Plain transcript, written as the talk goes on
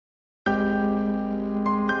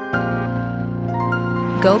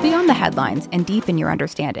Go beyond the headlines and deepen your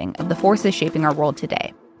understanding of the forces shaping our world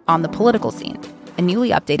today on The Political Scene, a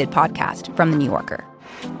newly updated podcast from The New Yorker.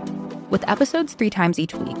 With episodes 3 times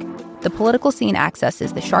each week, The Political Scene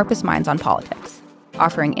accesses the sharpest minds on politics,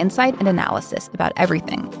 offering insight and analysis about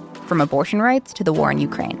everything from abortion rights to the war in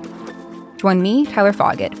Ukraine. Join me, Tyler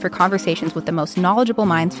Foggett, for conversations with the most knowledgeable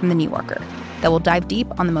minds from The New Yorker that will dive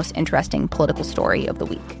deep on the most interesting political story of the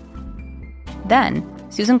week. Then,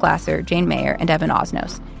 Susan Glasser, Jane Mayer, and Evan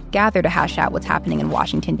Osnos gather to hash out what's happening in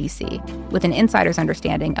Washington, D.C., with an insider's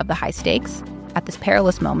understanding of the high stakes at this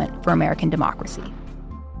perilous moment for American democracy.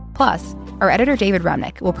 Plus, our editor David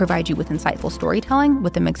Remnick will provide you with insightful storytelling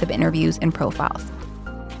with a mix of interviews and profiles.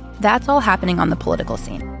 That's all happening on The Political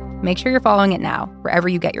Scene. Make sure you're following it now, wherever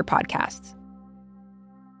you get your podcasts.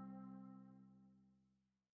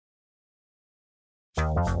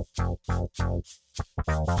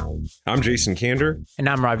 I'm Jason Kander. And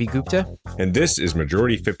I'm Ravi Gupta. And this is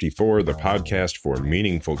Majority 54, the podcast for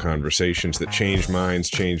meaningful conversations that change minds,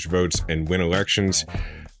 change votes, and win elections.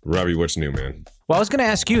 Ravi, what's new, man? Well, I was going to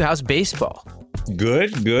ask you, how's baseball?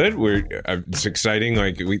 Good. It's exciting.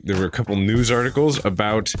 There were a couple news articles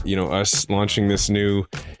about, us launching this new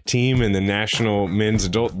team in the National Men's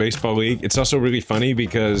Adult Baseball League. It's also really funny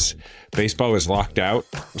because baseball is locked out.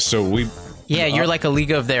 So Yeah, you're like a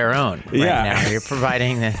league of their own right now. You're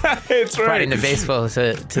providing the the baseball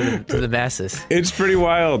to the masses. It's pretty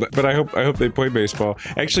wild, but I hope they play baseball.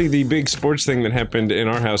 Actually, the big sports thing that happened in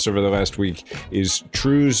our house over the last week is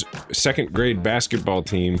True's second grade basketball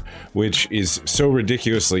team, which is so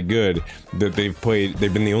ridiculously good that they've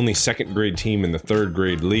been the only second grade team in the third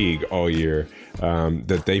grade league all year,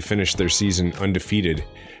 that they finished their season undefeated.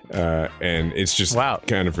 And it's just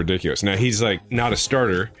kind of ridiculous. Now, he's not a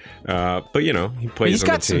starter, but he plays on the team. He's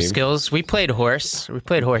got some skills. We played horse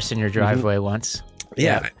in your driveway once.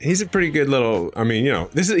 Yeah, he's a pretty good little.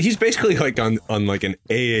 He's basically on an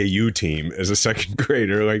AAU team as a second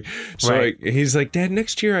grader. He's like, Dad,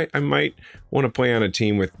 next year I might want to play on a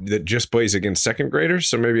team that just plays against second graders,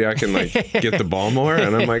 so maybe I can get the ball more.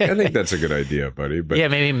 And I'm like, I think that's a good idea, buddy. But yeah,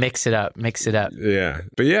 maybe mix it up. Yeah,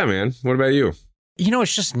 but yeah, man. What about you?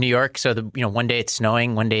 It's just New York. So one day it's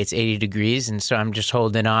snowing, one day it's 80 degrees, and so I'm just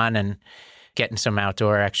holding on and getting some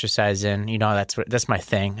outdoor exercise in. That's my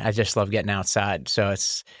thing. I just love getting outside.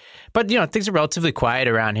 But things are relatively quiet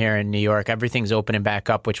around here in New York. Everything's opening back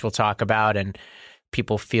up, which we'll talk about, and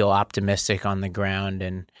people feel optimistic on the ground.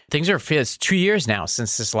 And it's 2 years now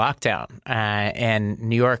since this lockdown, and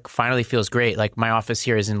New York finally feels great. Like, my office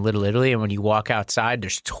here is in Little Italy, and when you walk outside,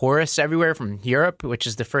 there's tourists everywhere from Europe, which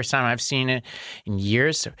is the first time I've seen it in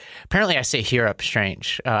years. Apparently, I say Europe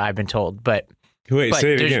strange, I've been told, but... Wait,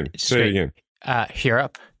 say it again. Say it again.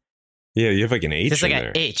 Europe. Yeah, you have an H There's in there.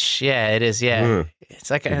 An H. Yeah, it is. Yeah. It's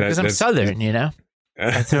because I'm Southern,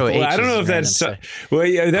 I throw H's. Well, I don't know if that's... that'd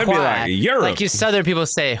be like Europe. Like you Southern people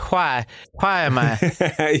say, why am I...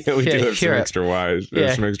 Yeah, we do have some extra Y's.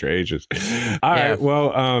 Some extra H's. All right,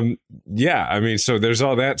 well, so there's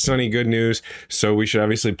all that sunny good news. So we should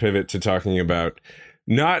obviously pivot to talking about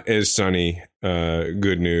not as sunny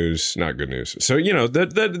good news, not good news. So,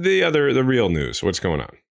 the real news. What's going on?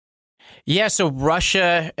 Yeah, so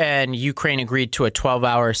Russia and Ukraine agreed to a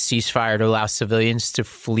 12-hour ceasefire to allow civilians to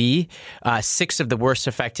flee 6 of the worst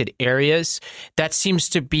affected areas. That seems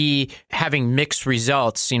to be having mixed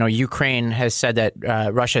results. Ukraine has said that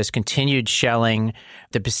Russia has continued shelling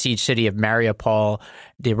the besieged city of Mariupol.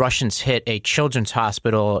 The Russians hit a children's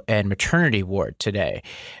hospital and maternity ward today,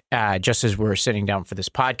 just as we're sitting down for this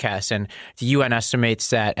podcast. And the UN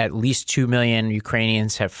estimates that at least 2 million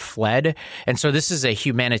Ukrainians have fled. And so this is a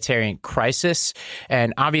humanitarian crisis.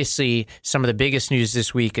 And obviously, some of the biggest news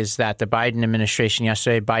this week is that the Biden administration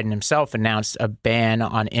yesterday, Biden himself announced a ban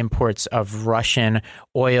on imports of Russian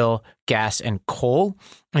oil, gas, and coal.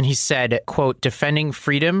 And he said, quote, defending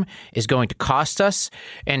freedom is going to cost us.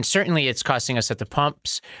 And certainly it's costing us at the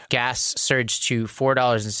pumps. Gas surged to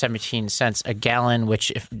 $4.17 a gallon, which,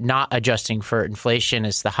 if not adjusting for inflation,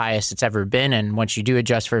 is the highest it's ever been. And once you do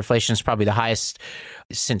adjust for inflation, it's probably the highest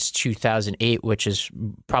since 2008, which is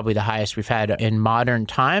probably the highest we've had in modern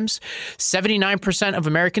times. 79% of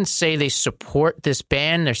Americans say they support this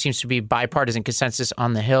ban. There seems to be bipartisan consensus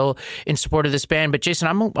on the Hill in support of this ban. But Jason,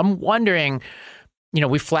 I'm wondering,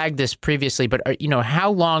 we flagged this previously, but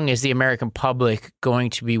how long is the American public going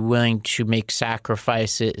to be willing to make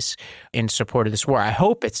sacrifices in support of this war? I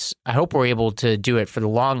hope we're able to do it for the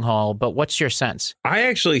long haul, but what's your sense? I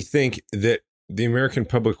actually think that the American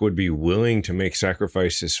public would be willing to make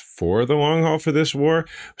sacrifices for the long haul for this war.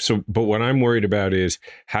 But what I'm worried about is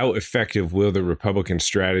how effective will the Republican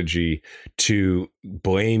strategy to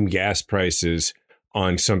blame gas prices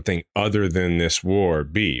on something other than this war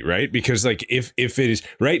be, right? Because like if it is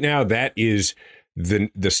right now, that is the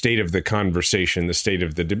state of the conversation, the state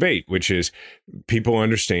of the debate, which is people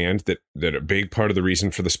understand that a big part of the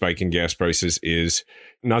reason for the spike in gas prices is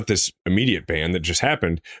not this immediate ban that just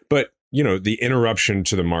happened, but the interruption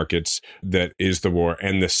to the markets that is the war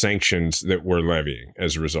and the sanctions that we're levying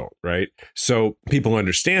as a result, right? So people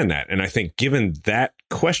understand that. And I think given that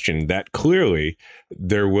question that clearly,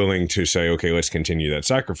 they're willing to say, okay, let's continue that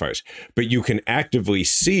sacrifice. But you can actively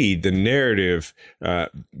see the narrative,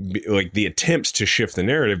 like the attempts to shift the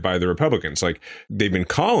narrative by the Republicans. Like they've been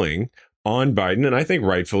calling on Biden, and I think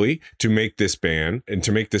rightfully, to make this ban and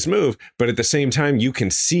to make this move. But at the same time, you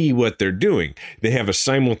can see what they're doing. They have a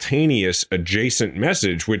simultaneous adjacent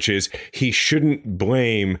message, which is he shouldn't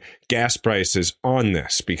blame gas prices on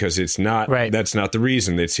this because it's not, right. That's not the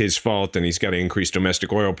reason. It's his fault and he's got to increase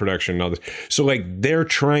domestic oil production and all this. So like they're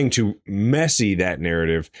trying to messy that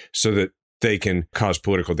narrative so that they can cause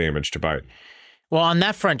political damage to Biden. Well, on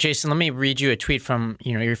that front, Jason, let me read you a tweet from,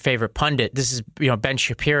 your favorite pundit. This is, Ben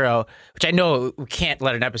Shapiro, which I know we can't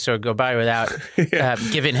let an episode go by without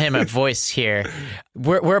giving him a voice here.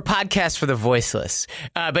 We're a podcast for the voiceless.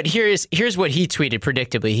 But here's what he tweeted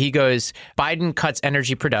predictably. He goes, Biden cuts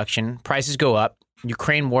energy production, prices go up.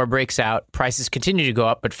 Ukraine war breaks out. Prices continue to go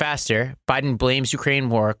up, but faster. Biden blames Ukraine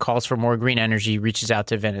war, calls for more green energy, reaches out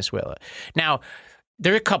to Venezuela. Now,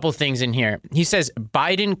 there are a couple things in here. He says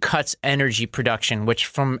Biden cuts energy production, which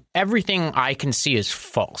from everything I can see is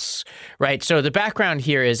false, right? So the background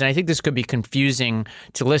here is, and I think this could be confusing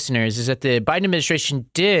to listeners, is that the Biden administration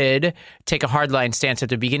did take a hardline stance at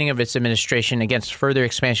the beginning of its administration against further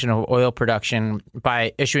expansion of oil production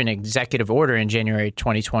by issuing an executive order in January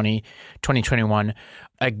 2021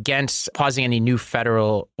 against pausing any new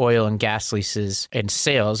federal oil and gas leases and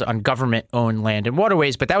sales on government-owned land and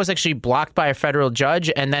waterways. But that was actually blocked by a federal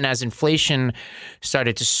judge. And then as inflation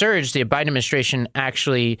started to surge, the Biden administration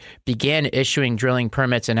actually began issuing drilling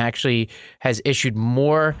permits and actually has issued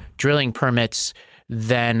more drilling permits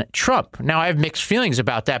than Trump. Now, I have mixed feelings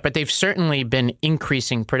about that, but they've certainly been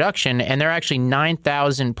increasing production. And there are actually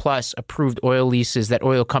 9,000 plus approved oil leases that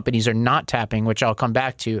oil companies are not tapping, which I'll come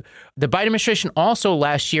back to. The Biden administration also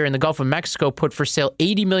last year in the Gulf of Mexico put for sale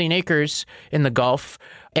 80 million acres in the Gulf.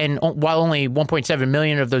 And while only 1.7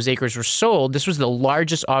 million of those acres were sold, this was the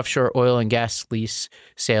largest offshore oil and gas lease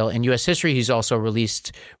sale in U.S. history. He's also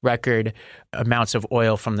released record amounts of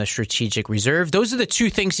oil from the strategic reserve. Those are the two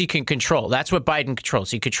things he can control. That's what Biden controls.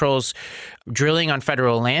 He controls drilling on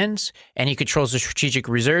federal lands, and he controls the strategic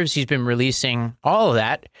reserves. He's been releasing all of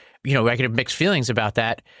that. I could have mixed feelings about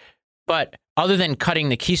that. But other than cutting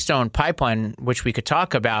the Keystone pipeline, which we could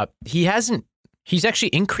talk about, he's actually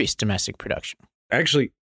increased domestic production.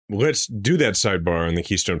 Actually, let's do that sidebar on the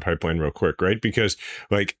Keystone Pipeline real quick, right? Because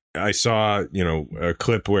like I saw, a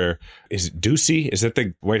clip where is it Ducey? Is that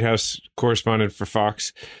the White House correspondent for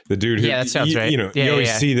Fox? The dude who, that sounds right. You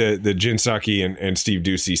always see the Jen Psaki and Steve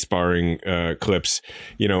Ducey sparring clips,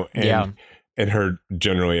 and her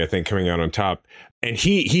generally, I think, coming out on top. And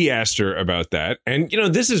he asked her about that. And,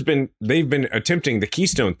 they've been attempting the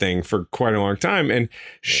Keystone thing for quite a long time. And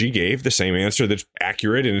she gave the same answer that's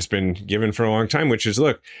accurate and it's been given for a long time, which is,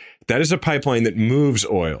 look, that is a pipeline that moves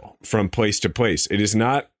oil from place to place. It is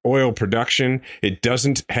not oil production. It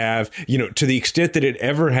doesn't have, to the extent that it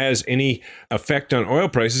ever has any effect on oil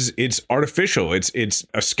prices, it's artificial. It's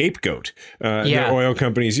a scapegoat that oil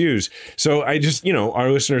companies use. So I just,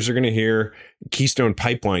 our listeners are going to hear Keystone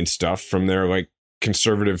Pipeline stuff from their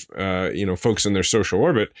conservative, folks in their social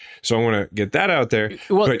orbit. So I want to get that out there.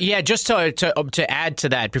 Well, just to add to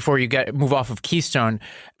that before you move off of Keystone,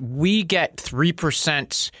 we get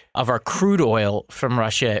 3% of our crude oil from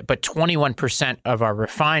Russia, but 21% of our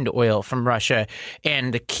refined oil from Russia.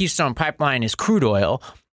 And the Keystone pipeline is crude oil.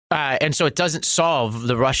 And so it doesn't solve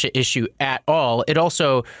the Russia issue at all. It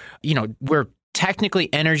also, we're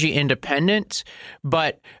technically energy independent,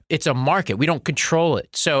 but it's a market. We don't control it.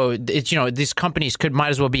 So it's, these companies might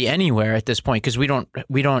as well be anywhere at this point because we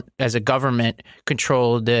don't as a government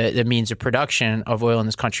control the means of production of oil in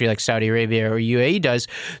this country like Saudi Arabia or UAE does.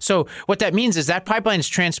 So what that means is that pipeline is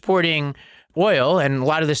transporting oil, and a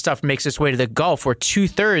lot of this stuff makes its way to the Gulf, where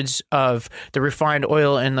 2/3 of the refined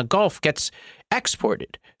oil in the Gulf gets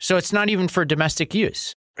exported. So it's not even for domestic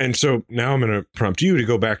use. And so now I'm going to prompt you to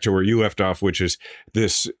go back to where you left off, which is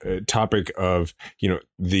this topic of,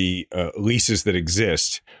 the leases that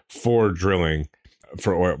exist for drilling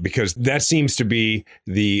for oil, because that seems to be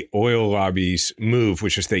the oil lobby's move,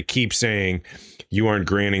 which is they keep saying you aren't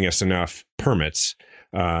granting us enough permits.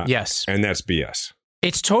 Yes. And that's BS.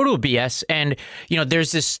 It's total BS. And,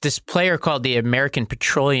 there's this player called the American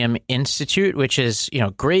Petroleum Institute, which is,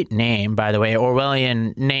 great name, by the way,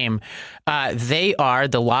 Orwellian name. They are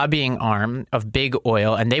the lobbying arm of big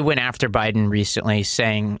oil. And they went after Biden recently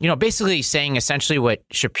saying, basically saying essentially what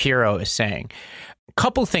Shapiro is saying. A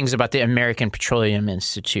couple things about the American Petroleum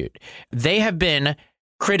Institute. They have been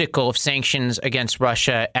critical of sanctions against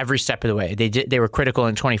Russia every step of the way. They were critical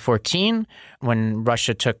in 2014 when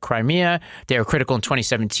Russia took Crimea. They were critical in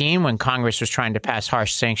 2017 when Congress was trying to pass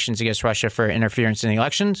harsh sanctions against Russia for interference in the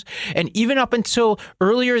elections. And even up until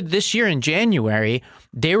earlier this year in January,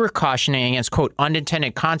 they were cautioning against, quote,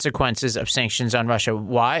 unintended consequences of sanctions on Russia.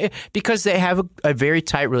 Why? Because they have a very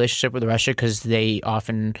tight relationship with Russia because they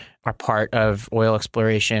often are part of oil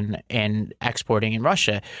exploration and exporting in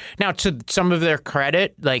Russia. Now, to some of their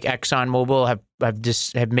credit, like ExxonMobil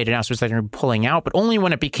have made announcements that they're pulling out, but only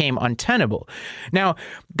when it became untenable. Now,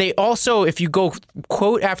 they also, if you go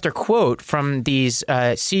quote after quote from these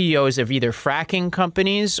CEOs of either fracking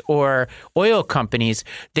companies or oil companies,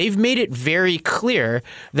 they've made it very clear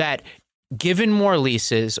that given more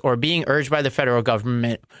leases or being urged by the federal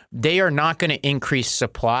government, they are not going to increase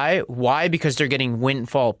supply. Why? Because they're getting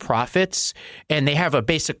windfall profits, and they have a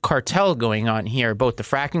basic cartel going on here. Both the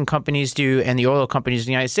fracking companies do and the oil companies in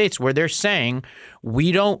the United States, where they're saying,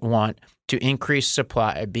 we don't want to increase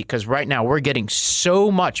supply because right now we're getting so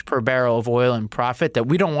much per barrel of oil and profit that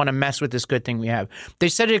we don't want to mess with this good thing we have. They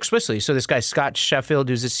said it explicitly. So this guy, Scott Sheffield,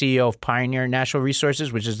 who's the CEO of Pioneer Natural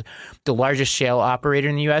Resources, which is the largest shale operator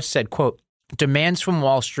in the U.S., said, quote, demands from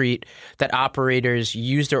Wall Street that operators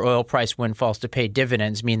use their oil price windfalls to pay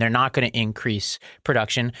dividends mean they're not going to increase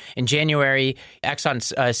production. In January,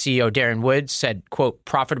 Exxon's CEO Darren Woods said, quote,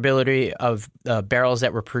 profitability of barrels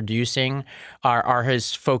that we're producing are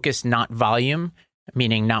his focus, not volume,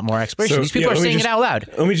 meaning not more exploration. These people are saying it out loud.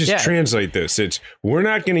 Let me just translate this. It's we're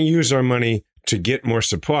not going to use our money to get more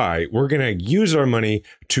supply. We're going to use our money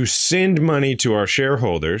to send money to our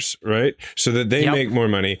shareholders, right? So that they make more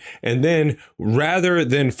money. And then rather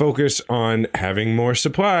than focus on having more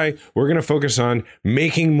supply, we're going to focus on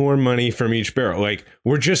making more money from each barrel. Like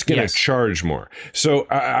we're just going to charge more. So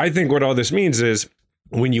I think what all this means is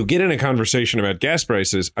when you get in a conversation about gas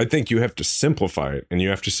prices, I think you have to simplify it and you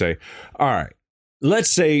have to say, all right,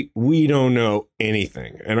 let's say we don't know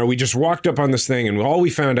anything and we just walked up on this thing and all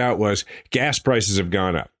we found out was gas prices have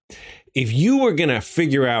gone up. If you were going to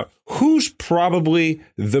figure out who's probably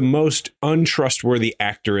the most untrustworthy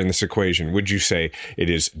actor in this equation, would you say it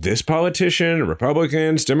is this politician,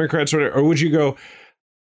 Republicans, Democrats, whatever, or would you go,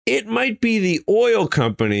 it might be the oil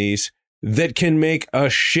companies that can make a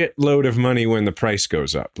shitload of money when the price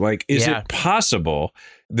goes up? Like, is it possible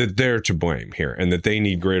that they're to blame here and that they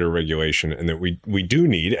need greater regulation and that we do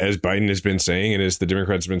need, as Biden has been saying and as the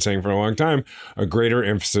Democrats have been saying for a long time, a greater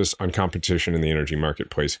emphasis on competition in the energy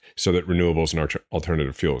marketplace so that renewables and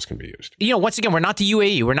alternative fuels can be used? Once again, we're not the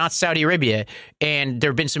UAE, we're not Saudi Arabia. And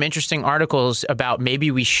there have been some interesting articles about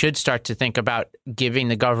maybe we should start to think about giving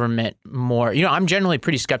the government more. I'm generally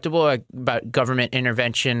pretty skeptical about government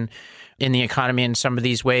intervention in the economy in some of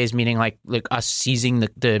these ways, meaning like us seizing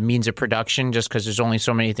the means of production just because there's only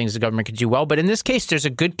so many things the government could do well. But in this case, there's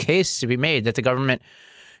a good case to be made that the government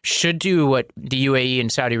should do what the UAE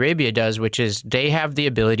and Saudi Arabia does, which is they have the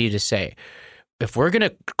ability to say, if we're going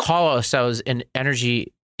to call ourselves an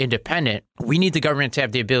energy independent, we need the government to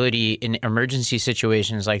have the ability in emergency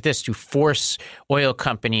situations like this to force oil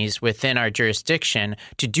companies within our jurisdiction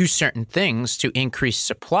to do certain things to increase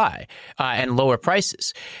supply and lower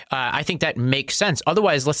prices. I think that makes sense.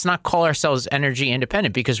 Otherwise, let's not call ourselves energy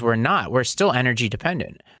independent because we're not. We're still energy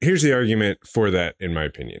dependent. Here's the argument for that, in my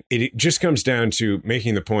opinion. It just comes down to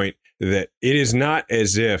making the point that it is not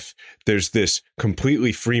as if there's this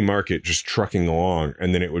completely free market just trucking along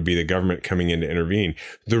and then it would be the government coming in to intervene.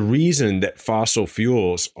 The reason that fossil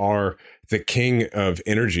fuels are the king of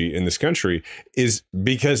energy in this country is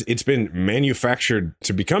because it's been manufactured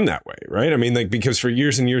to become that way, right? I mean, because for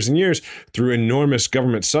years and years and years, through enormous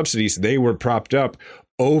government subsidies, they were propped up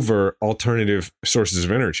over alternative sources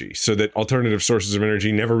of energy, so that alternative sources of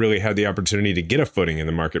energy never really had the opportunity to get a footing in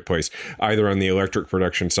the marketplace, either on the electric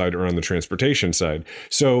production side or on the transportation side.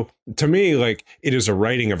 So to me, it is a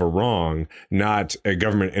righting of a wrong, not a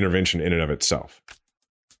government intervention in and of itself.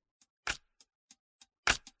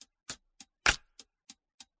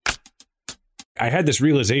 I had this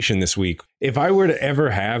realization this week. If I were to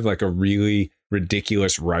ever have a really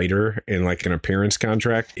ridiculous rider in an appearance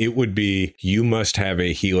contract, it would be, you must have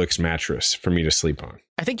a Helix mattress for me to sleep on.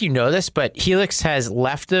 I think you know this, but Helix has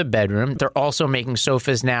left the bedroom. They're also making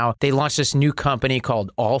sofas now. They launched this new company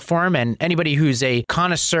called Allform, and anybody who's a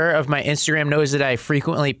connoisseur of my Instagram knows that I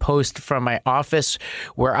frequently post from my office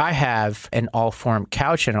where I have an Allform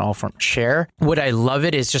couch and an Allform chair. What I love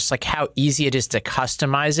it is just like how easy it is to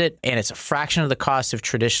customize it, and it's a fraction of the cost of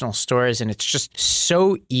traditional stores, and it's just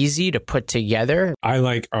so easy to put together. I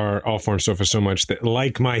like our Allform sofa so much that,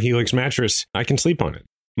 like my Helix mattress, I can sleep on it.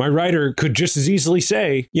 My writer could just as easily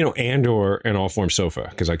say, and or an Allform sofa,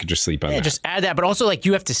 because I could just sleep on that. Just add that. But also, like,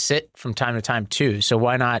 you have to sit from time to time, too. So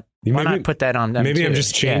why not put that on them, Maybe too? I'm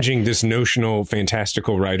just changing this notional,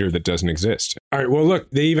 fantastical writer that doesn't exist. All right, well, look,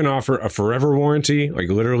 they even offer a forever warranty, like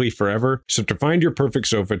literally forever. So to find your perfect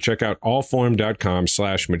sofa, check out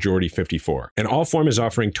allform.com/majority54. And Allform is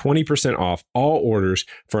offering 20% off all orders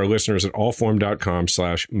for our listeners at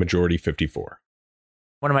allform.com/majority54.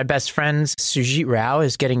 One of my best friends, Sujit Rao,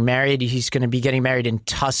 is getting married. He's going to be getting married in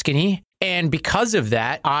Tuscany. And because of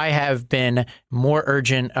that, I have been more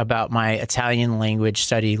urgent about my Italian language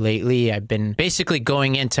study lately. I've been basically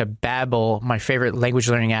going into Babbel, my favorite language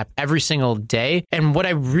learning app, every single day. And what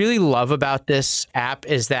I really love about this app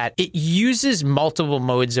is that it uses multiple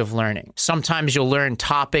modes of learning. Sometimes you'll learn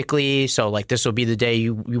topically. So like this will be the day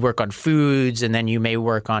you work on foods, and then you may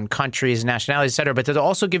work on countries, nationalities, et cetera. But they'll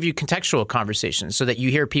also give you contextual conversations so that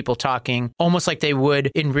you hear people talking almost like they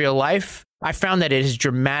would in real life. I found that it has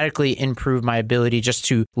dramatically improved my ability just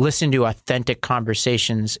to listen to authentic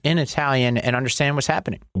conversations in Italian and understand what's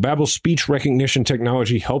happening. Babbel's speech recognition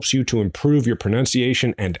technology helps you to improve your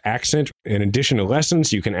pronunciation and accent. In addition to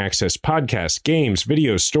lessons, you can access podcasts, games,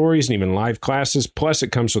 videos, stories, and even live classes. Plus,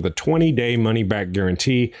 it comes with a 20-day money-back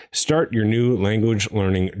guarantee. Start your new language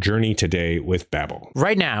learning journey today with Babbel.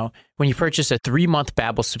 Right now, when you purchase a 3-month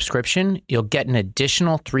Babbel subscription, you'll get an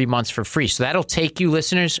additional 3 months for free. So that'll take you,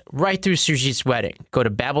 listeners, right through Sujit's wedding. Go to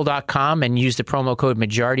Babbel.com and use the promo code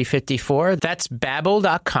Majority54. That's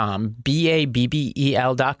Babbel.com,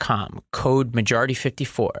 Babbel.com, code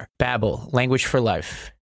Majority54. Babbel, language for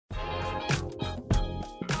life.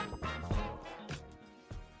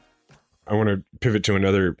 I want to pivot to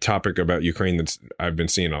another topic about Ukraine that's I've been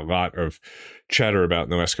seeing a lot of chatter about in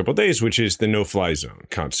the last couple of days, which is the no-fly zone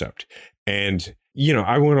concept. And,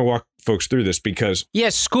 I want to walk folks through this because... Yeah,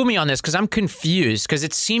 school me on this because I'm confused because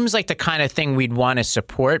it seems like the kind of thing we'd want to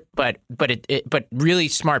support, but really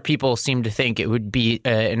smart people seem to think it would be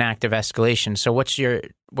an act of escalation. So what's your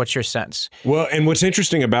sense? Well, and what's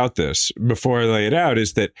interesting about this, before I lay it out,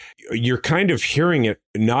 is that you're kind of hearing it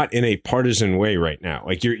not in a partisan way right now.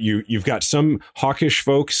 Like you've got some hawkish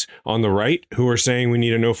folks on the right who are saying we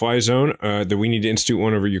need a no-fly zone, that we need to institute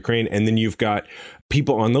one over Ukraine, and then you've got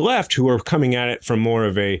people on the left who are coming at it from more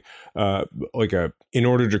of a in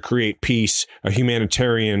order to create peace, a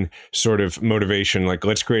humanitarian sort of motivation, like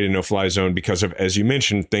let's create a no-fly zone because of, as you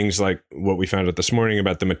mentioned, things like what we found out this morning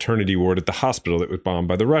about the maternity ward at the hospital that was bombed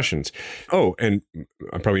by the Russians. Oh, and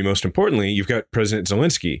probably most importantly, you've got President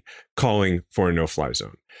Zelensky calling for a no-fly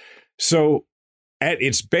zone. So at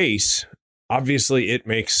its base, obviously, it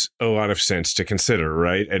makes a lot of sense to consider,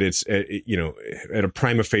 right? At a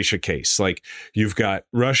prima facie case, like you've got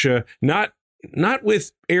Russia, not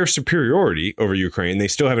with air superiority over Ukraine. They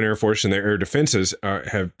still have an air force, and their air defenses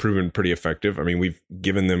have proven pretty effective. I mean, we've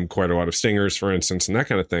given them quite a lot of Stingers, for instance, and that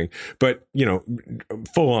kind of thing. But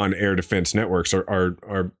full-on air defense networks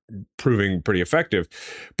are proving pretty effective.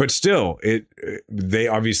 But still, they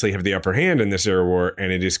obviously have the upper hand in this air war,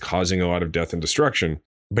 and it is causing a lot of death and destruction.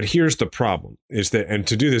 But here's the problem is that, and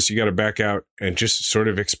to do this, you got to back out and just sort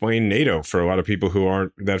of explain NATO for a lot of people who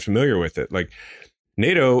aren't that familiar with it. Like,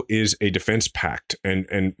 NATO is a defense pact.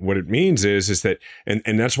 And what it means is that,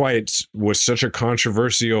 and that's why it was such a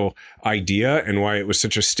controversial idea and why it was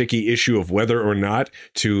such a sticky issue of whether or not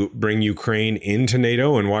to bring Ukraine into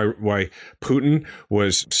NATO, and why Putin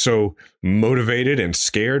was so motivated and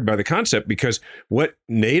scared by the concept, because what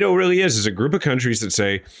NATO really is a group of countries that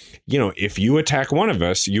say, if you attack one of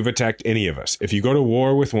us, you've attacked any of us. If you go to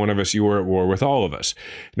war with one of us, you are at war with all of us.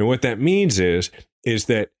 Now, what that means is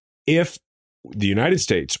that if the United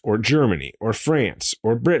States or Germany or France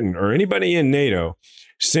or Britain or anybody in NATO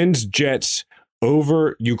sends jets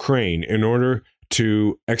over Ukraine in order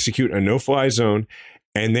to execute a no-fly zone,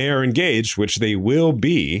 and they are engaged, which they will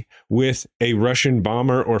be, with a Russian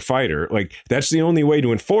bomber or fighter, like that's the only way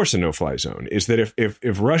to enforce a no-fly zone, is that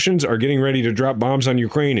if Russians are getting ready to drop bombs on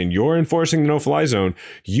Ukraine and you're enforcing the no-fly zone,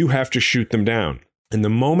 you have to shoot them down. And the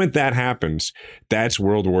moment that happens, that's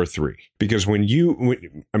World War III. Because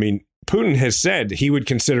Putin has said he would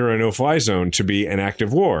consider a no-fly zone to be an act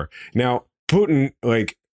of war. Now, Putin,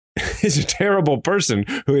 is a terrible person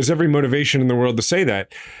who has every motivation in the world to say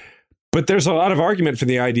that. But there's a lot of argument for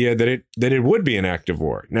the idea that it would be an active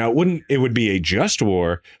war. Now, it would be a just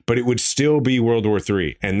war, but it would still be World War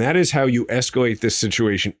III. And that is how you escalate this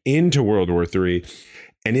situation into World War III.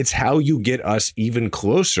 And it's how you get us even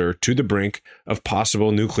closer to the brink of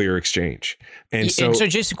possible nuclear exchange. And so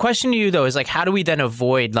just a question to you, though, is like, how do we then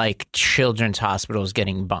avoid like children's hospitals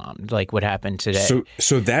getting bombed, like what happened today?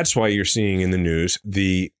 So that's why you're seeing in the news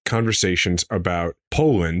the conversations about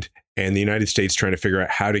Poland and the United States trying to figure out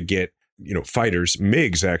how to get fighters,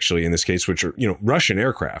 MiGs actually in this case, which are, Russian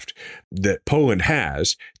aircraft that Poland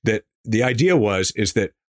has, that the idea is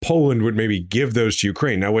that Poland would maybe give those to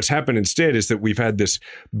Ukraine. Now, what's happened instead is that we've had this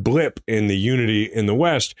blip in the unity in the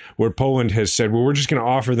West where Poland has said, well, we're just going to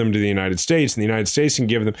offer them to the United States and the United States can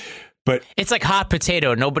give them. But it's like hot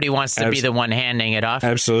potato. Nobody wants to be the one handing it off.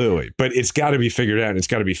 Absolutely. But it's got to be figured out. And it's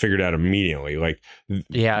got to be figured out immediately.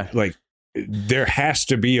 There has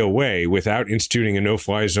to be a way without instituting a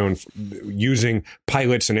no-fly zone using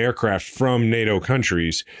pilots and aircraft from NATO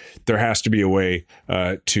countries. There has to be a way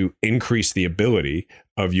to increase the ability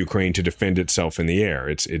of Ukraine to defend itself in the air.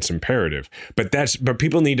 It's imperative. But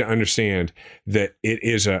people need to understand that it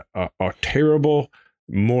is a terrible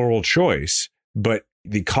moral choice, but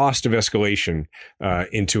the cost of escalation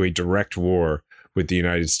into a direct war with the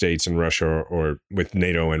United States and Russia or with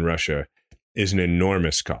NATO and Russia is an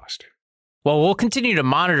enormous cost. Well, we'll continue to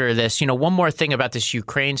monitor this. One more thing about this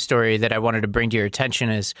Ukraine story that I wanted to bring to your attention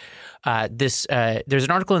is there's an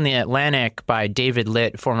article in The Atlantic by David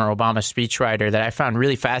Litt, former Obama speechwriter, that I found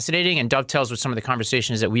really fascinating and dovetails with some of the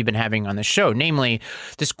conversations that we've been having on the show, namely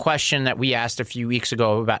this question that we asked a few weeks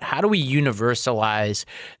ago about how do we universalize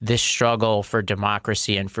this struggle for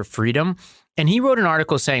democracy and for freedom? And he wrote an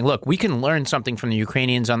article saying, look, we can learn something from the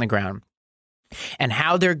Ukrainians on the ground and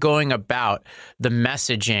how they're going about the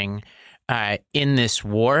messaging in this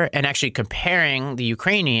war, and actually comparing the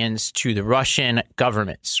Ukrainians to the Russian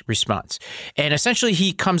government's response. And essentially,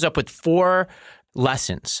 he comes up with 4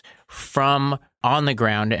 lessons from on the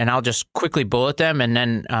ground, and I'll just quickly bullet them, and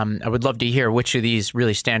then I would love to hear which of these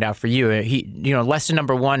really stand out for you. Lesson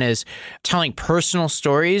number 1 is telling personal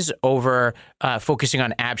stories over focusing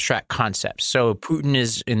on abstract concepts. So Putin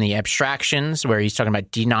is in the abstractions, where he's talking about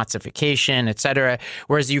denazification, et cetera,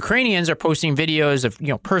 whereas the Ukrainians are posting videos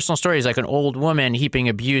of personal stories, like an old woman heaping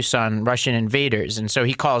abuse on Russian invaders. And so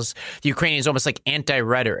he calls the Ukrainians almost like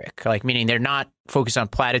anti-rhetoric, like meaning they're not focused on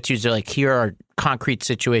platitudes. They're like, here are concrete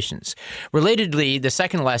situations. Relatedly, the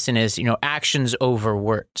second lesson is, actions over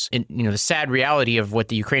words. And, the sad reality of what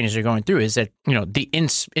the Ukrainians are going through is that, the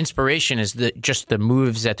inspiration is just the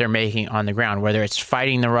moves that they're making on the ground, whether it's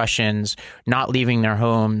fighting the Russians, not leaving their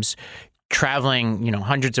homes, traveling,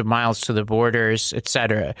 hundreds of miles to the borders, et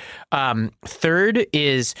cetera. Third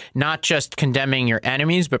is not just condemning your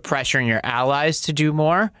enemies, but pressuring your allies to do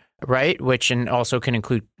more. Right, which and also can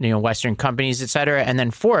include Western companies, et cetera. And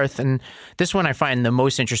then fourth, and this one I find the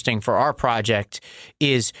most interesting for our project,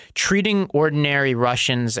 is treating ordinary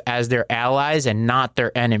Russians as their allies and not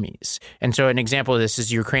their enemies. And so an example of this is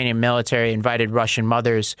the Ukrainian military invited Russian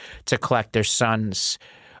mothers to collect their sons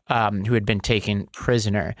who had been taken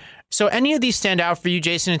prisoner. So any of these stand out for you,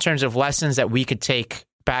 Jason, in terms of lessons that we could take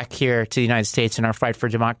back here to the United States in our fight for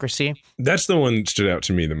democracy? That's the one that stood out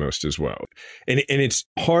to me the most as well. And it's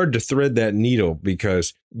hard to thread that needle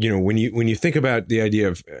because, when you think about the idea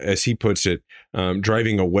of, as he puts it,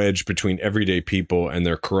 driving a wedge between everyday people and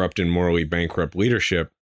their corrupt and morally bankrupt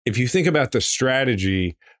leadership, if you think about the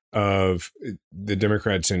strategy of the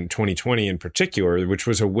Democrats in 2020 in particular, which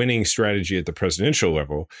was a winning strategy at the presidential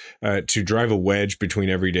level, to drive a wedge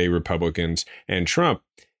between everyday Republicans and Trump,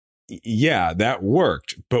 yeah, that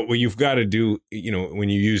worked. But what you've got to do, when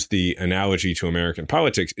you use the analogy to American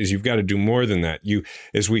politics, is you've got to do more than that.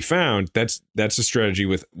 As we found, that's a strategy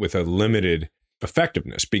with a limited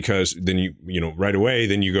effectiveness, because then you right away,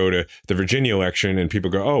 then you go to the Virginia election and people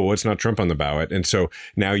go, oh, well, it's not Trump on the ballot. And so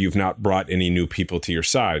now you've not brought any new people to your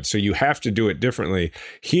side. So you have to do it differently.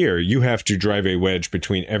 Here, you have to drive a wedge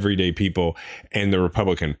between everyday people and the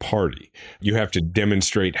Republican Party. You have to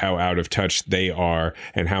demonstrate how out of touch they are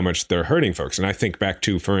and how much they're hurting folks. And I think back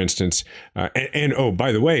to, for instance, oh,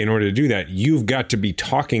 by the way, in order to do that, you've got to be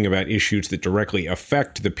talking about issues that directly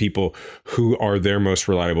affect the people who are their most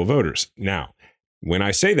reliable voters. Now, when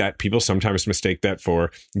I say that, people sometimes mistake that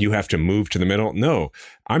for you have to move to the middle. No,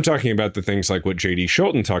 I'm talking about the things like what J.D.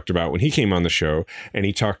 Scholten talked about when he came on the show. And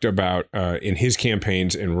he talked about in his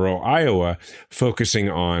campaigns in rural Iowa, focusing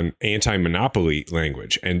on anti-monopoly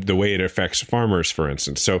language and the way it affects farmers, for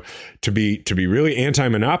instance. So to be really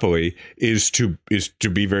anti-monopoly is to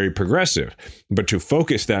be very progressive, but to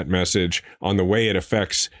focus that message on the way it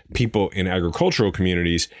affects people in agricultural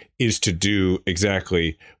communities is to do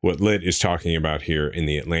exactly what Lit is talking about here in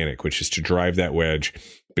the Atlantic, which is to drive that wedge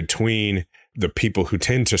between the people who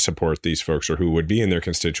tend to support these folks or who would be in their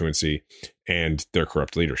constituency and their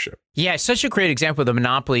corrupt leadership. Yeah, it's such a great example of the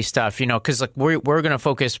monopoly stuff, because like we're going to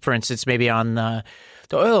focus, for instance, maybe on the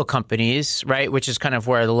oil companies, right, which is kind of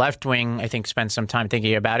where the left wing, I think, spends some time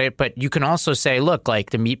thinking about it. But you can also say, look, like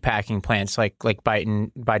the meatpacking plants, like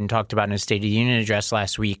Biden talked about in his State of the Union address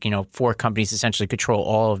last week, 4 companies essentially control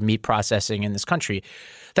all of meat processing in this country.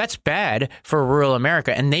 That's bad for rural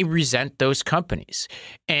America, and they resent those companies.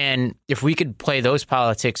 And if we could play those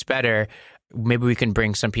politics better, maybe we can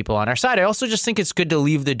bring some people on our side. I also just think it's good to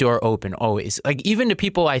leave the door open always. Like even to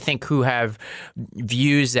people I think who have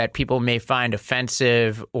views that people may find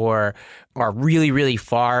offensive or are really, really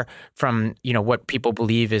far from, what people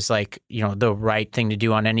believe is like, the right thing to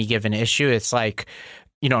do on any given issue. It's like,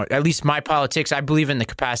 at least my politics, I believe in the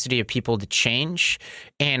capacity of people to change.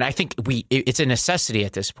 And I think it's a necessity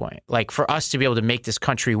at this point. Like for us to be able to make this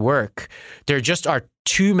country work, there just are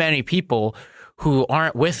too many people who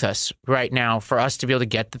aren't with us right now for us to be able to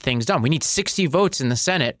get the things done. We need 60 votes in the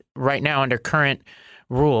Senate right now under current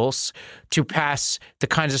rules to pass the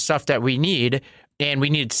kinds of stuff that we need. And we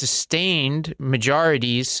need sustained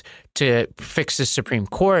majorities to fix the Supreme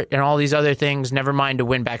Court and all these other things, never mind to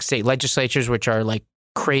win back state legislatures, which are like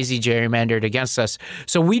crazy gerrymandered against us.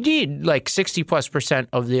 So we need like 60+%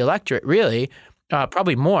 of the electorate, really,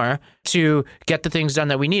 probably more, to get the things done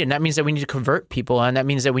that we need. And that means that we need to convert people. And that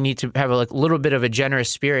means that we need to have a little bit of a generous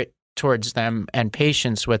spirit towards them and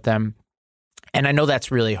patience with them. And I know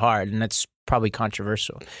that's really hard and that's probably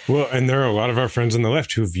controversial. Well, and there are a lot of our friends on the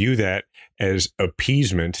left who view that as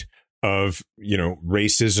appeasement of,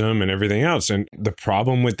 racism and everything else. And the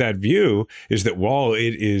problem with that view is that while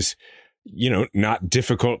it is, not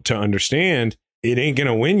difficult to understand, it ain't going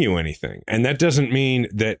to win you anything. And that doesn't mean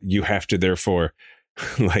that you have to therefore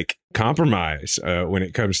compromise when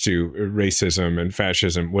it comes to racism and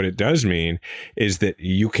fascism. What it does mean is that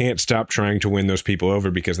you can't stop trying to win those people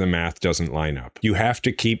over because the math doesn't line up. You have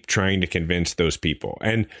to keep trying to convince those people.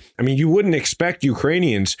 And I mean, you wouldn't expect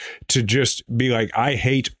Ukrainians to just be like, I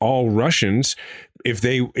hate all Russians. If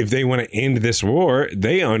they want to end this war,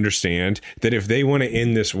 they understand that if they want to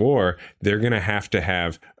end this war, they're going to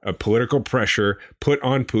have a political pressure put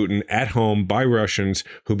on Putin at home by Russians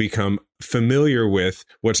who become familiar with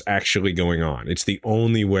what's actually going on. It's the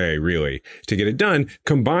only way, really, to get it done,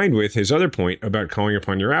 combined with his other point about calling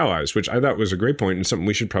upon your allies, which I thought was a great point and something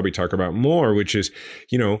we should probably talk about more, which is,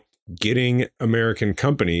 getting American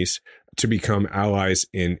companies to become allies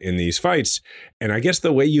in these fights. And I guess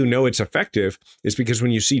the way it's effective is because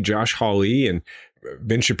when you see Josh Hawley and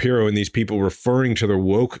Ben Shapiro and these people referring to the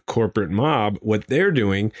woke corporate mob, what they're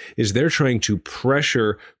doing is they're trying to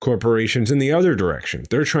pressure corporations in the other direction.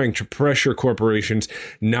 They're trying to pressure corporations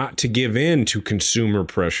not to give in to consumer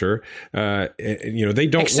pressure. They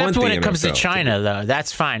don't Except want the when it NFL comes to China, though.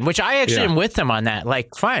 That's fine, which I actually am with them on that.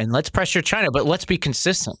 Like, fine, let's pressure China, but let's be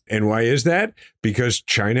consistent. And why is that? Because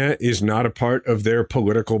China is not a part of their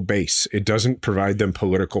political base. It doesn't provide them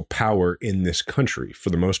political power in this country,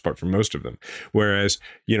 for the most part, for most of them. Whereas,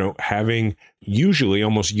 having usually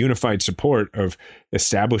almost unified support of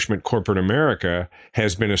establishment corporate America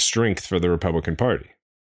has been a strength for the Republican Party.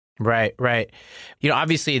 Right.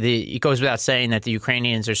 Obviously, it goes without saying that the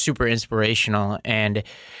Ukrainians are super inspirational. And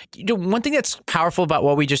one thing that's powerful about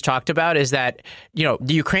what we just talked about is that, the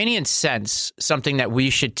Ukrainians sense something that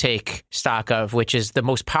we should take stock of, which is the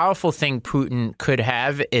most powerful thing Putin could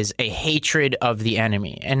have is a hatred of the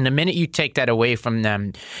enemy. And the minute you take that away from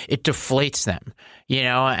them, it deflates them,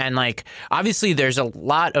 and obviously there's a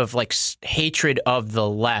lot of hatred of the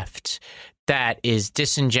left that is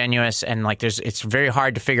disingenuous and it's very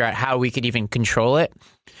hard to figure out how we could even control it.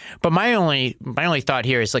 But my only thought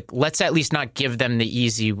here is let's at least not give them the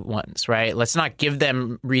easy ones, right? Let's not give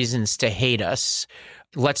them reasons to hate us.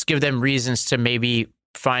 Let's give them reasons to maybe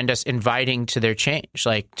find us inviting to their change,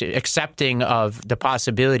 to accepting of the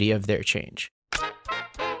possibility of their change.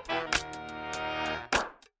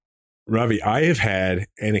 Ravi, I have had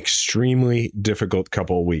an extremely difficult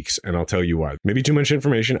couple of weeks, and I'll tell you why. Maybe too much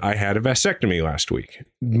information. I had a vasectomy last week.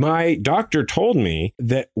 My doctor told me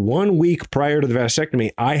that 1 week prior to the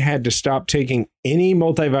vasectomy, I had to stop taking any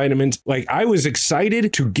multivitamins. Like, I was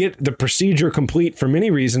excited to get the procedure complete for many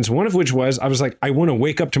reasons, one of which was I was like, I want to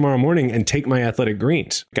wake up tomorrow morning and take my Athletic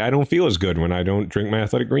Greens. I don't feel as good when I don't drink my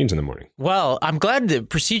Athletic Greens in the morning. Well, I'm glad the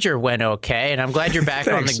procedure went okay, and I'm glad you're back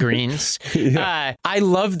on the greens. Yeah. I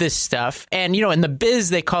love this stuff. And, you know, in the biz,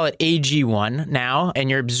 they call it AG1 now, and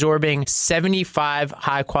you're absorbing 75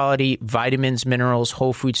 high-quality vitamins, minerals,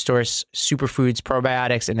 whole food source, superfoods,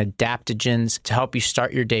 probiotics, and adaptogens to help you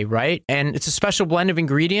start your day right. And it's a special blend of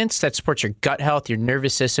ingredients that supports your gut health, your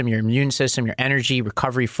nervous system, your immune system, your energy,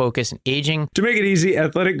 recovery, focus, and aging. To make it easy,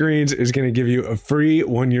 Athletic Greens is going to give you a free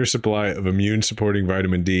 1-year supply of immune-supporting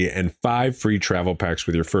vitamin D and 5 free travel packs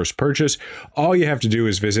with your first purchase. All you have to do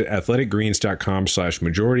is visit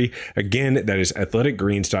athleticgreens.com/majority. Again, that is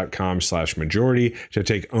athleticgreens.com/majority to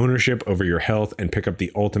take ownership over your health and pick up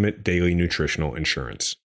the ultimate daily nutritional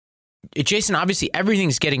insurance. Jason, obviously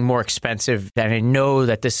everything's getting more expensive, and I know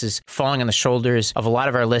that this is falling on the shoulders of a lot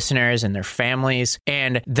of our listeners and their families.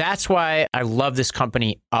 And that's why I love this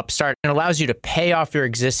company, Upstart. It allows you to pay off your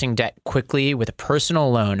existing debt quickly with a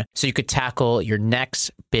personal loan so you could tackle your next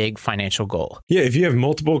big financial goal. Yeah, if you have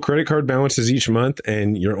multiple credit card balances each month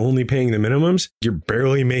and you're only paying the minimums, you're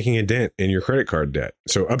barely making a dent in your credit card debt.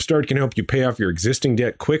 So Upstart can help you pay off your existing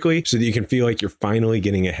debt quickly so that you can feel like you're finally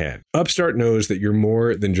getting ahead. Upstart knows that you're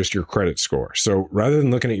more than just your credit score. So rather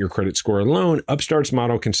than looking at your credit score alone, Upstart's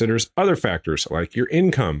model considers other factors like your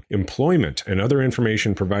income, employment, and other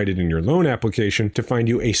information provided in your loan application to find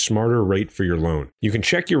you a smarter rate for your loan. You can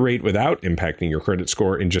check your rate without impacting your credit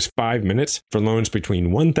score in just 5 minutes for loans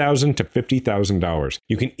between $1,000 to $50,000.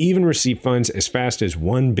 You can even receive funds as fast as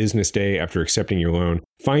 1 business day after accepting your loan.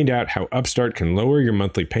 Find out how Upstart can lower your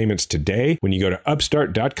monthly payments today when you go to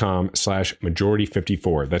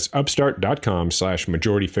upstart.com/majority54. That's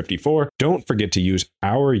upstart.com/majority54. Don't forget to use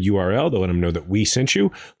our URL to let them know that we sent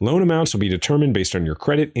you. Loan amounts will be determined based on your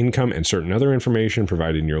credit, income, and certain other information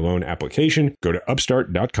provided in your loan application. Go to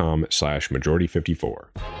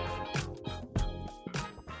upstart.com/majority54.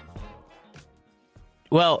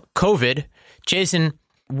 Well, COVID, Jason,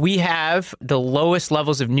 we have the lowest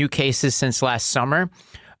levels of new cases since last summer.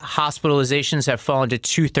 Hospitalizations have fallen to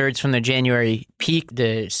 2/3 from the January peak.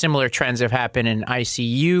 The similar trends have happened in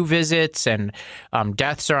ICU visits, and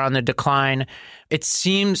deaths are on the decline. It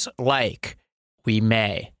seems like we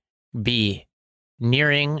may be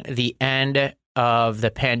nearing the end of the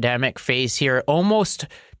pandemic phase here, almost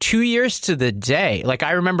 2 years to the day. Like,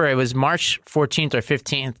 I remember it was March 14th or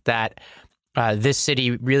 15th that this city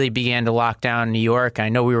really began to lock down New York. I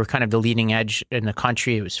know we were kind of the leading edge in the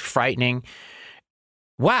country. It was frightening.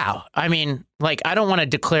 Wow. I mean, like, I don't want to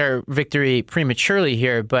declare victory prematurely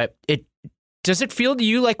here, but does it feel to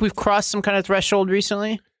you like we've crossed some kind of threshold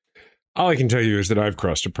recently? All I can tell you is that I've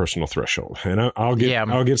crossed a personal threshold, and I'll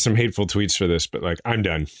get some hateful tweets for this, but like, I'm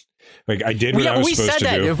done. Like, I did what I was supposed to do.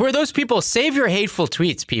 We said that. We're those people, save your hateful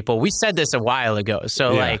tweets, people. We said this a while ago.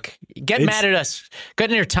 So, like, get mad at us.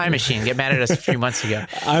 Get in your time machine. Get mad at us a few months ago.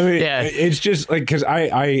 I mean, it's just like, because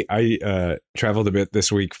I traveled a bit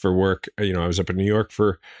this week for work. You know, I was up in New York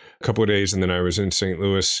for a couple of days, and then I was in St.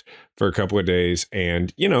 Louis for a couple of days.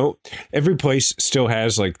 And, you know, every place still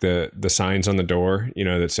has like the signs on the door, you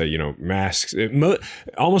know, that say, you know, masks.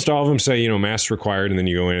 Almost all of them say, you know, masks required. And then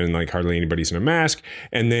you go in and like hardly anybody's in a mask.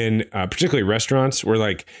 And then particularly restaurants where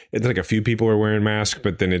like it's like a few people are wearing masks,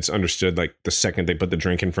 but then it's understood like the second they put the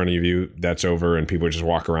drink in front of you, that's over, and people just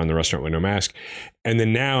walk around the restaurant with no mask. And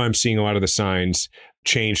then now I'm seeing a lot of the signs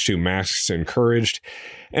change to masks encouraged.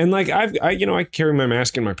 And like I carry my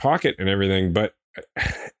mask in my pocket and everything, but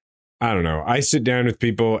I don't know. I sit down with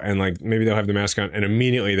people and like maybe they'll have the mask on and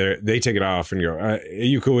immediately they take it off and go, are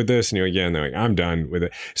you cool with this? And you're like, yeah, and they're like, I'm done with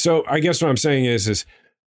it. So I guess what I'm saying is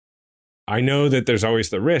I know that there's always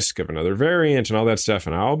the risk of another variant and all that stuff,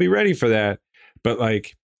 and I'll be ready for that. But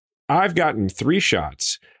like, I've gotten 3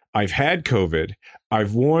 shots. I've had COVID.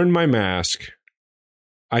 I've worn my mask.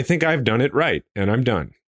 I think I've done it right, and I'm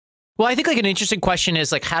done. Well, I think like an interesting question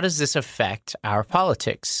is like, how does this affect our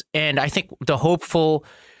politics? And I think the hopeful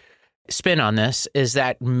spin on this is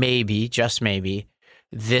that maybe, just maybe,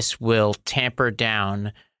 this will tamper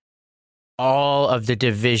down all of the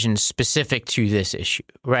divisions specific to this issue,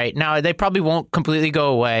 right? Now, they probably won't completely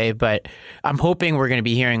go away, but I'm hoping we're going to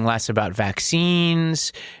be hearing less about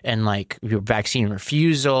vaccines and like vaccine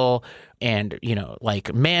refusal and, you know,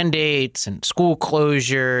 like mandates and school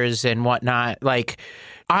closures and whatnot. Like,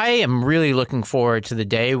 I am really looking forward to the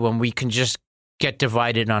day when we can just get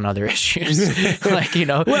divided on other issues, like,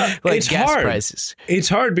 like it's gas hard. prices. It's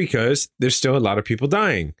hard because there's still a lot of people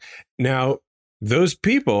dying. Now, those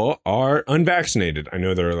people are unvaccinated. I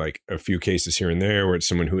know there are like a few cases here and there where it's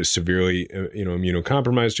someone who is severely,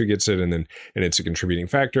 immunocompromised who gets it, and it's a contributing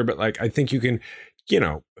factor. But like, I think you can,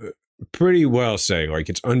 pretty well say like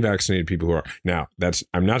it's unvaccinated people who are. Now,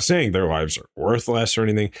 I'm not saying their lives are worth less or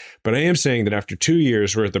anything, but I am saying that after 2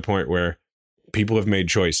 years, we're at the point where people have made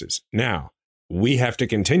choices. Now, we have to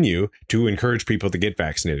continue to encourage people to get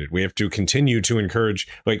vaccinated. We have to continue to encourage,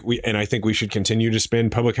 and I think we should continue to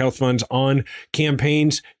spend public health funds on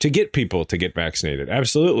campaigns to get people to get vaccinated.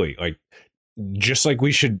 Absolutely. Like, just like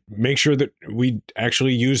we should make sure that we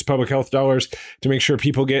actually use public health dollars to make sure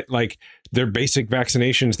people get like their basic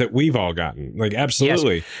vaccinations that we've all gotten. Like,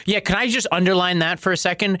 absolutely. Yes. Yeah. Can I just underline that for a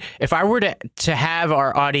second? If I were to have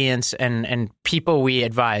our audience and people we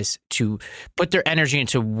advise to put their energy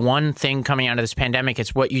into one thing coming out of this pandemic,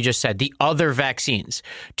 it's what you just said, the other vaccines.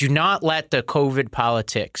 Do not let the COVID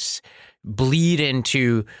politics bleed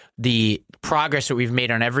into the progress that we've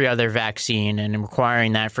made on every other vaccine and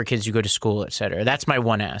requiring that for kids who go to school, et cetera. That's my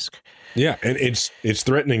one ask. Yeah. And it's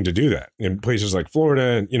threatening to do that in places like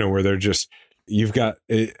Florida, and, where they're just, you've got,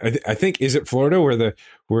 I think, is it Florida where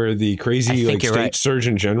the crazy like state right.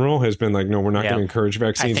 surgeon general has been like, no, we're not going to encourage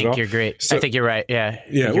vaccines at all. I think you're great. I think you're right. Yeah.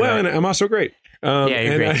 Yeah. Well, right. And I'm also great.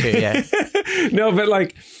 You're great too. Yeah. No, but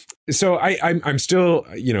like, so I'm still,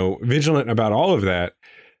 vigilant about all of that.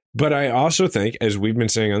 But I also think, as we've been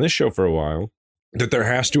saying on this show for a while, that there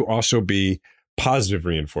has to also be positive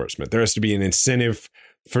reinforcement. There has to be an incentive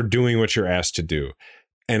for doing what you're asked to do.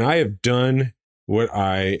 And I have done what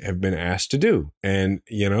I have been asked to do. And,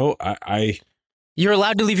 You're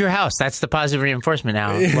allowed to leave your house. That's the positive reinforcement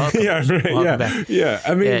now. Welcome. Yeah, right. Welcome back. Yeah.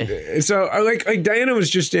 I mean, so like Diana was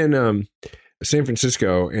just in San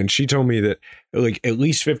Francisco, and she told me that like at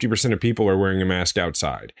least 50% of people are wearing a mask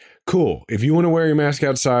outside. Cool. If you want to wear your mask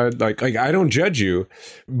outside, like I don't judge you,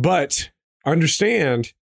 but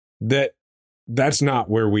understand that that's not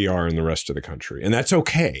where we are in the rest of the country. And that's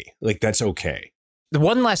okay. Like, that's okay. The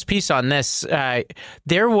one last piece on this,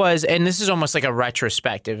 there was, and this is almost like a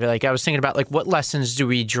retrospective. Like, I was thinking about, like, what lessons do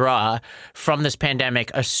we draw from this pandemic,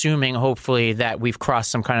 assuming hopefully that we've crossed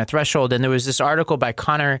some kind of threshold. And there was this article by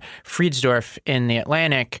Connor Friedsdorf in The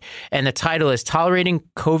Atlantic, and the title is "Tolerating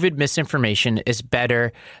COVID Misinformation is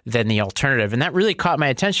Better Than the Alternative." And that really caught my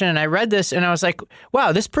attention. And I read this and I was like,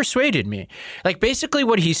 wow, this persuaded me. Like, basically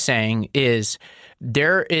what he's saying is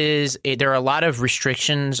there are a lot of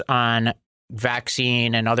restrictions on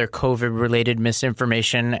vaccine and other COVID-related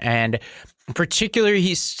misinformation. And particularly,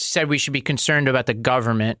 he said we should be concerned about the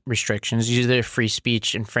government restrictions, usually free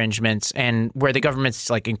speech infringements, and where the government's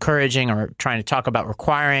like encouraging or trying to talk about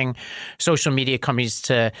requiring social media companies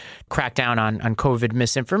to crack down on COVID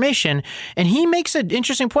misinformation. And he makes an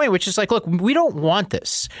interesting point, which is like, look, we don't want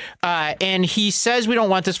this. And he says we don't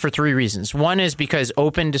want this for three reasons. One is because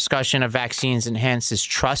open discussion of vaccines enhances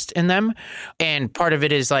trust in them. And part of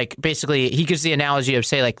it is like, basically, he gives the analogy of,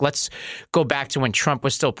 say, like, let's go back to when Trump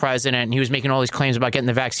was still president and he was making all these claims about getting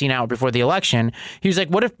the vaccine out before the election. He was like,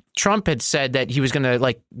 what if Trump had said that he was going to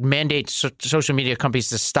like mandate social media companies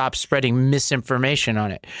to stop spreading misinformation on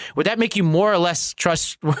it? Would that make you more or less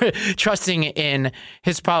trusting in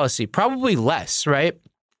his policy? Probably less, right?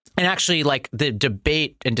 And actually, like, the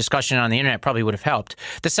debate and discussion on the internet probably would have helped.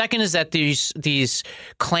 The second is that these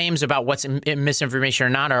claims about what's misinformation or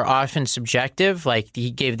not are often subjective. Like, he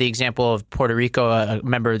gave the example of Puerto Rico, a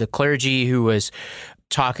member of the clergy who was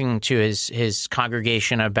talking to his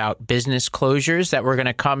congregation about business closures that were going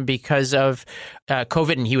to come because of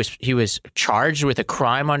COVID, and he was charged with a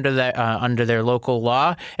crime under their local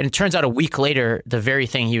law. And it turns out a week later, the very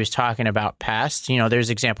thing he was talking about passed. There's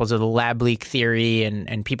examples of the lab leak theory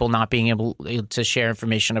and people not being able to share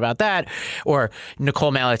information about that. Or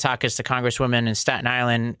Nicole Malliotakis, the congresswoman in Staten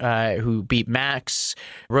Island who beat Max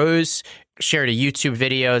Rose, shared a YouTube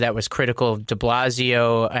video that was critical of de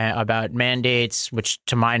Blasio about mandates, which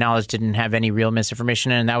to my knowledge didn't have any real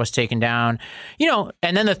misinformation in, and that was taken down.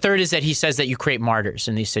 And then the third is that he says that you create martyrs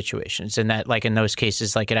in these situations, and that, like, in those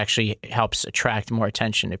cases, like, it actually helps attract more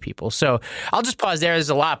attention to people. So I'll just pause there. There's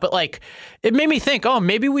a lot, but like, it made me think, oh,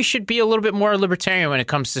 maybe we should be a little bit more libertarian when it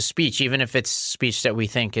comes to speech, even if it's speech that we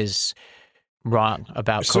think is wrong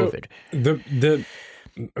about COVID.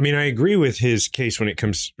 I agree with his case when it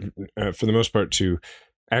comes, for the most part, to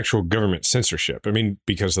actual government censorship.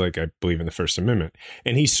 Because, like, I believe in the First Amendment.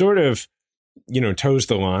 And he sort of toes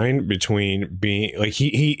the line between being like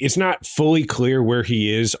he it's not fully clear where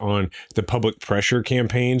he is on the public pressure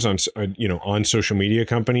campaigns on social media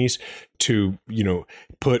companies to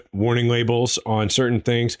put warning labels on certain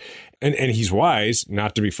things, and he's wise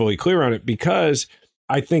not to be fully clear on it, because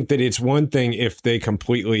I think that it's one thing if they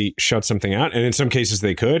completely shut something out, and in some cases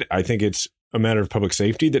they could. I think it's a matter of public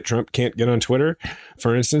safety that Trump can't get on Twitter,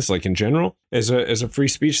 for instance, like in general, as a free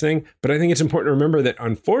speech thing. But I think it's important to remember that,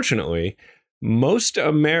 unfortunately, most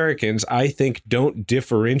Americans, I think, don't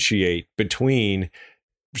differentiate between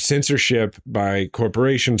censorship by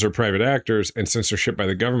corporations or private actors and censorship by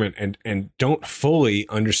the government, and don't fully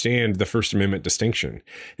understand the First Amendment distinction.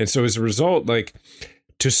 And so as a result, like,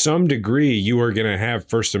 to some degree, you are going to have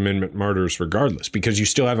First Amendment martyrs regardless, because you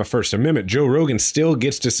still have a First Amendment. Joe Rogan still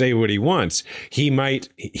gets to say what he wants.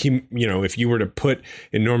 If you were to put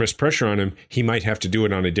enormous pressure on him, he might have to do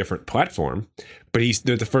it on a different platform, but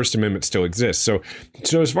the First Amendment still exists. So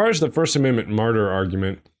as far as the First Amendment martyr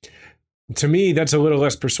argument, to me, that's a little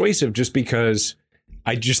less persuasive, just because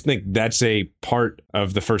I just think that's a part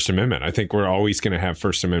of the First Amendment. I think we're always going to have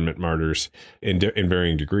First Amendment martyrs in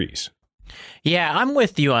varying degrees. Yeah, I'm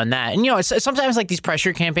with you on that. And, sometimes like these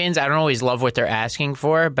pressure campaigns, I don't always love what they're asking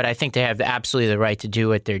for, but I think they have absolutely the right to do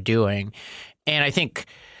what they're doing. And I think,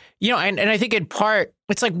 and I think in part,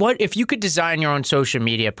 it's like, what if you could design your own social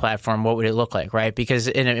media platform, what would it look like, right? Because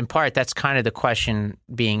in part, that's kind of the question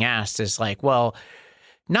being asked, is like, well,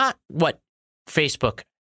 not what Facebook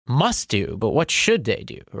must do, but what should they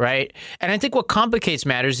do, right? And I think what complicates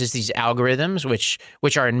matters is these algorithms,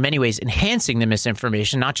 which are in many ways enhancing the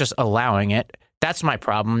misinformation, not just allowing it. That's my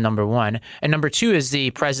problem, number one. And number two is the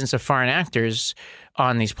presence of foreign actors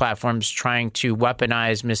on these platforms trying to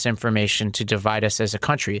weaponize misinformation to divide us as a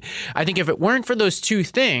country. I think if it weren't for those two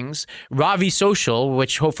things, Ravi Social,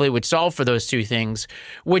 which hopefully would solve for those two things,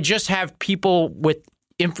 would just have people with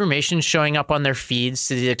information showing up on their feeds,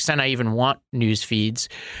 to the extent I even want news feeds,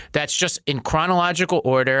 that's just in chronological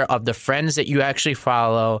order of the friends that you actually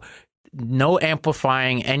follow, no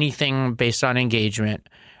amplifying anything based on engagement.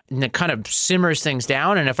 And it kind of simmers things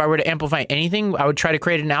down. And if I were to amplify anything, I would try to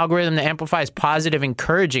create an algorithm that amplifies positive,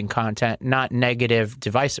 encouraging content, not negative,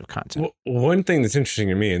 divisive content. Well, one thing that's interesting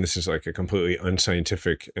to me, and this is like a completely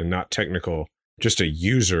unscientific and not technical, just a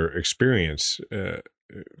user experience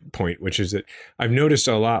point, which is that I've noticed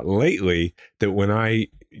a lot lately that when I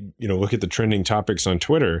look at the trending topics on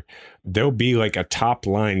Twitter, there'll be like a top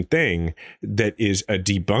line thing that is a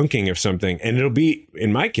debunking of something, and it'll be,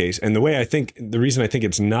 in my case, and the reason I think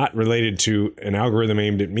it's not related to an algorithm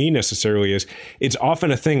aimed at me necessarily is it's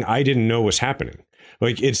often a thing I didn't know was happening.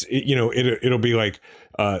 Like it'll be like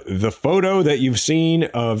the photo that you've seen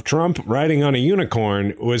of Trump riding on a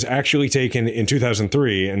unicorn was actually taken in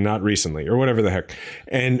 2003 and not recently, or whatever the heck.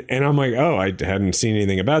 And I'm like, oh, I hadn't seen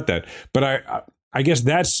anything about that. But I guess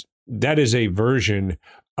that is a version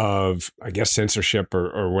of, I guess, censorship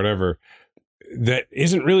or whatever that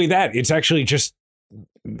isn't really that. It's actually just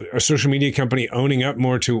a social media company owning up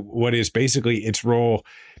more to what is basically its role,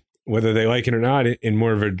 whether they like it or not, in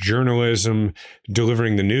more of a journalism,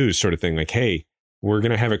 delivering the news sort of thing. Like, hey, we're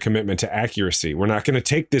going to have a commitment to accuracy. We're not going to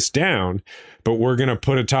take this down, but we're going to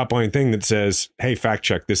put a top line thing that says, hey, fact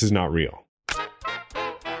check, this is not real.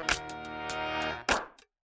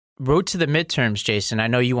 Road to the midterms, Jason. I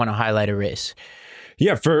know you want to highlight a race.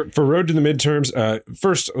 Yeah, for Road to the Midterms,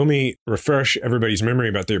 first, let me refresh everybody's memory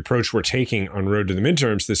about the approach we're taking on Road to the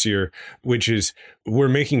Midterms this year, which is we're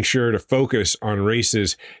making sure to focus on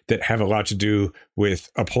races that have a lot to do with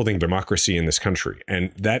upholding democracy in this country.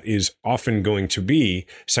 And that is often going to be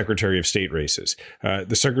Secretary of State races.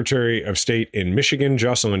 The Secretary of State in Michigan,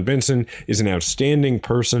 Jocelyn Benson, is an outstanding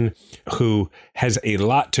person who has a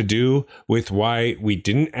lot to do with why we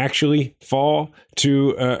didn't actually fall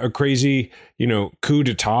to a crazy, coup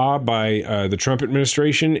d'etat by the Trump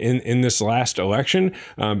administration in this last election,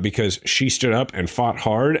 because she stood up and fought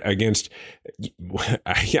hard against,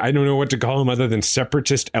 I don't know what to call them other than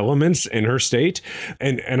separatist elements in her state.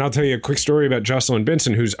 And I'll tell you a quick story about Jocelyn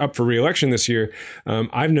Benson, who's up for re-election this year.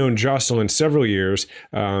 I've known Jocelyn several years.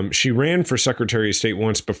 She ran for Secretary of State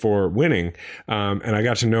once before winning, and I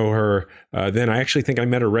got to know her then. I actually think I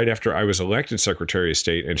met her right after I was elected Secretary of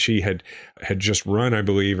State, and she had just run, I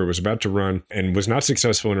believe, or was about to run, and was not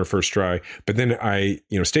successful in her first try, but then I,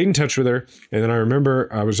 stayed in touch with her. And then I remember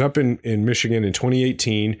I was up in Michigan in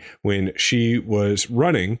 2018 when she was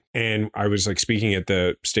running, and I was like speaking at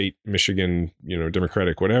the state Michigan,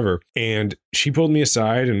 Democratic, whatever. And she pulled me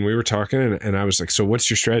aside and we were talking, and I was like, so what's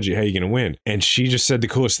your strategy? How are you going to win? And she just said the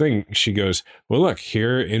coolest thing. She goes, well, look,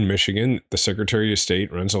 here in Michigan, the Secretary of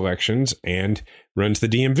State runs elections and runs the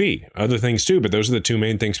DMV, other things too, but those are the two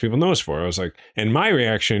main things people know us for. I was like, and my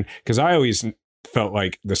reaction, because I always felt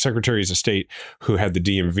like the secretaries of state who had the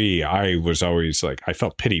DMV, I was always like, I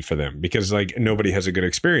felt pity for them because like nobody has a good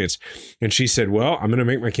experience. And she said, well, I'm going to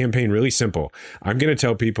make my campaign really simple. I'm going to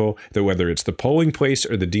tell people that whether it's the polling place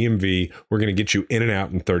or the DMV, we're going to get you in and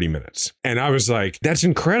out in 30 minutes. And I was like, that's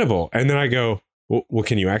incredible. And then I go, well,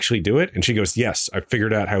 can you actually do it? And she goes, yes, I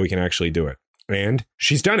figured out how we can actually do it. And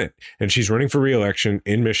she's done it. And she's running for re-election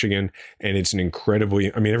in Michigan. And it's an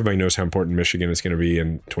incredibly, everybody knows how important Michigan is going to be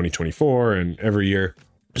in 2024 and every year.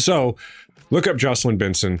 So look up Jocelyn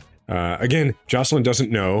Benson. Again, Jocelyn doesn't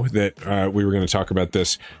know that we were going to talk about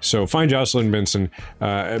this. So find Jocelyn Benson,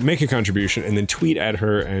 make a contribution, and then tweet at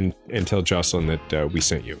her and tell Jocelyn that we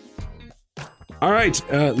sent you. All right,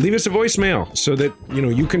 leave us a voicemail so that,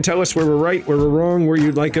 you can tell us where we're right, where we're wrong, where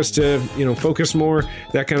you'd like us to, focus more,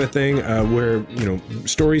 that kind of thing, where,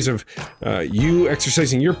 stories of you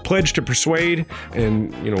exercising your pledge to persuade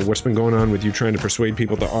and, what's been going on with you trying to persuade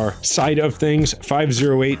people to our side of things.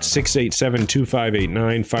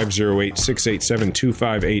 508-687-2589,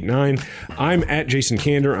 508-687-2589. I'm at Jason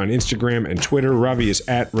Kander on Instagram and Twitter. Ravi is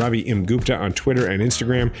at Ravi M. Gupta on Twitter and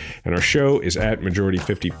Instagram. And our show is at Majority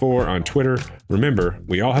 54 on Twitter. Remember,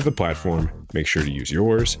 we all have a platform. Make sure to use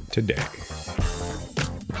yours today.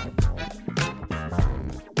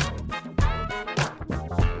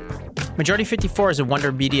 Majority 54 is a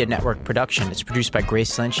Wonder Media Network production. It's produced by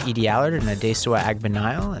Grace Lynch, Edie Allard, and Adesua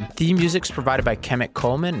Agbanile. And theme music is provided by Kemet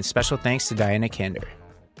Coleman. And special thanks to Diana Kander.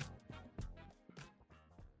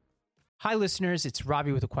 Hi, listeners. It's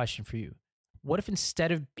Robbie with a question for you. What if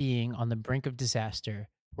instead of being on the brink of disaster,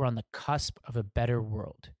 we're on the cusp of a better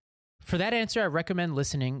world? For that answer, I recommend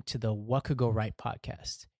listening to the What Could Go Right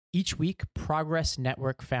podcast. Each week, Progress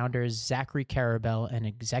Network founders Zachary Karabell and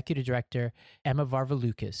executive director Emma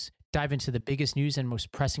Varvaloucas dive into the biggest news and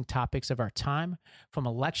most pressing topics of our time, from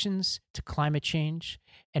elections to climate change,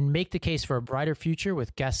 and make the case for a brighter future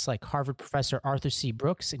with guests like Harvard professor Arthur C.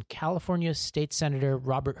 Brooks and California State Senator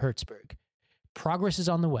Robert Hertzberg. Progress is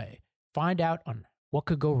on the way. Find out on What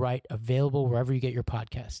Could Go Right, available wherever you get your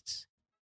podcasts.